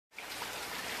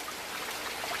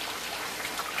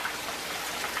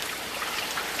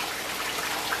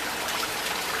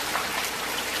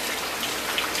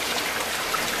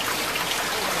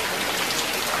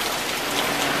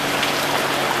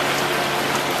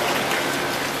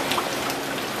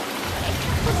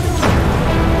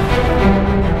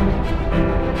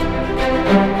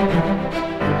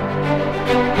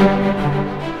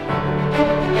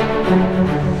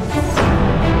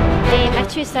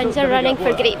marathons are running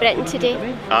for Great Britain today?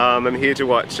 I'm here to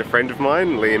watch a friend of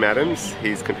mine, Liam Adams.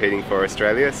 He's competing for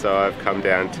Australia, so I've come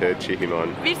down to cheer him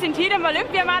on. Wir sind hier im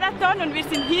Olympia-Marathon und wir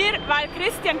sind hier, weil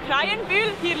Christian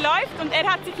Kleienbühl hier läuft und er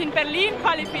hat sich in Berlin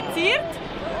qualifiziert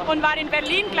und war in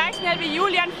Berlin gleich schnell wie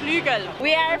Julian Flügel.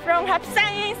 We are from Happy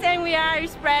Science and we are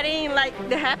spreading like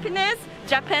the happiness,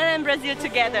 Japan and Brazil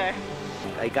together.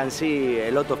 I can see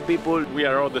a lot of people. We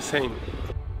are all the same.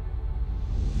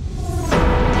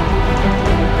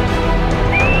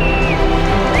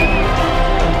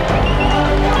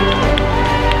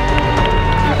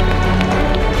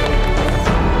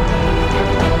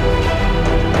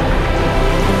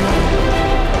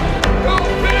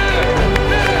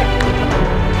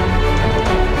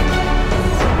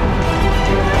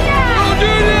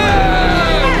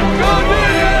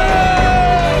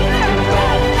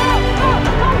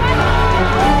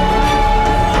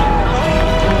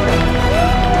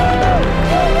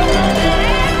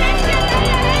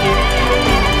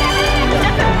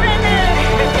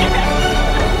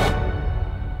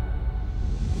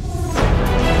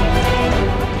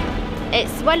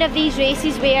 It's one of these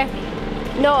races where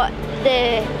not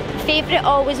the favourite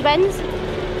always wins.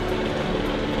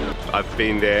 I've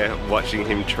been there watching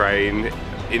him train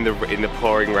in the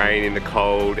pouring rain, in the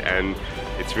cold, and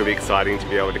it's really exciting to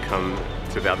be able to come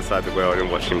to the other side of the world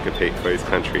and watch him compete for his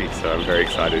country. So I'm very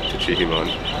excited to cheer him on.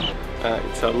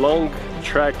 It's a long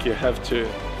track, you have to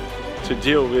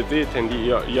deal with it and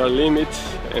your limits,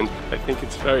 and I think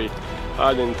it's very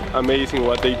hard and amazing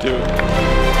what they do.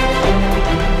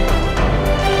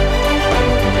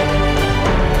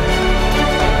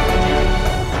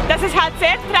 Dass es halt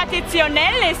sehr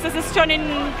traditionell ist, dass es schon in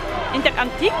der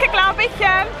Antike, glaube ich,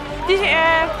 die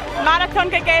Marathon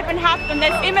gegeben hat und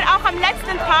es immer auch am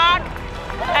letzten Tag.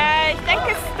 Ich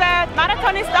denke,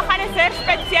 Marathon ist doch eine sehr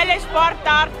spezielle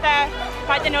Sportart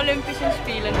bei den Olympischen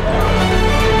Spielen.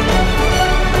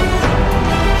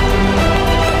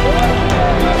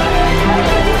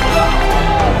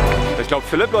 Ich glaube,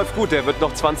 Philipp läuft gut, der wird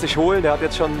noch 20 holen, der hat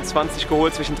jetzt schon 20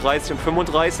 geholt zwischen 30 und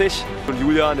 35. Und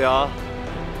Julian, ja,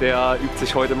 der übt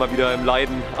sich heute mal wieder im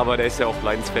Leiden, aber der ist ja auch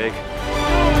leidensfähig.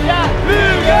 Ja,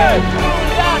 Flügel!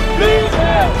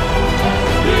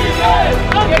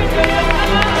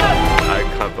 I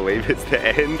can't believe it's the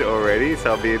end already, so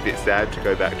I'll be a bit sad to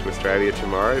go back to Australia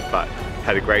tomorrow, but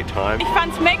had a great time. Ich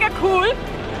fand's mega cool.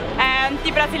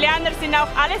 Die Brasilianer sind auch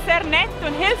alle sehr nett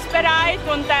und hilfsbereit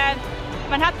und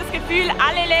man hat das Gefühl,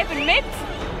 alle leben mit.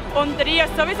 Und Rio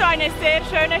ist sowieso eine sehr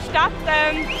schöne Stadt.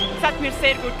 Es hat mir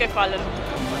sehr gut gefallen.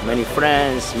 Many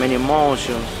friends, many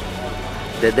emotions,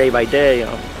 the day by day.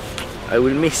 I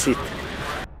will miss it.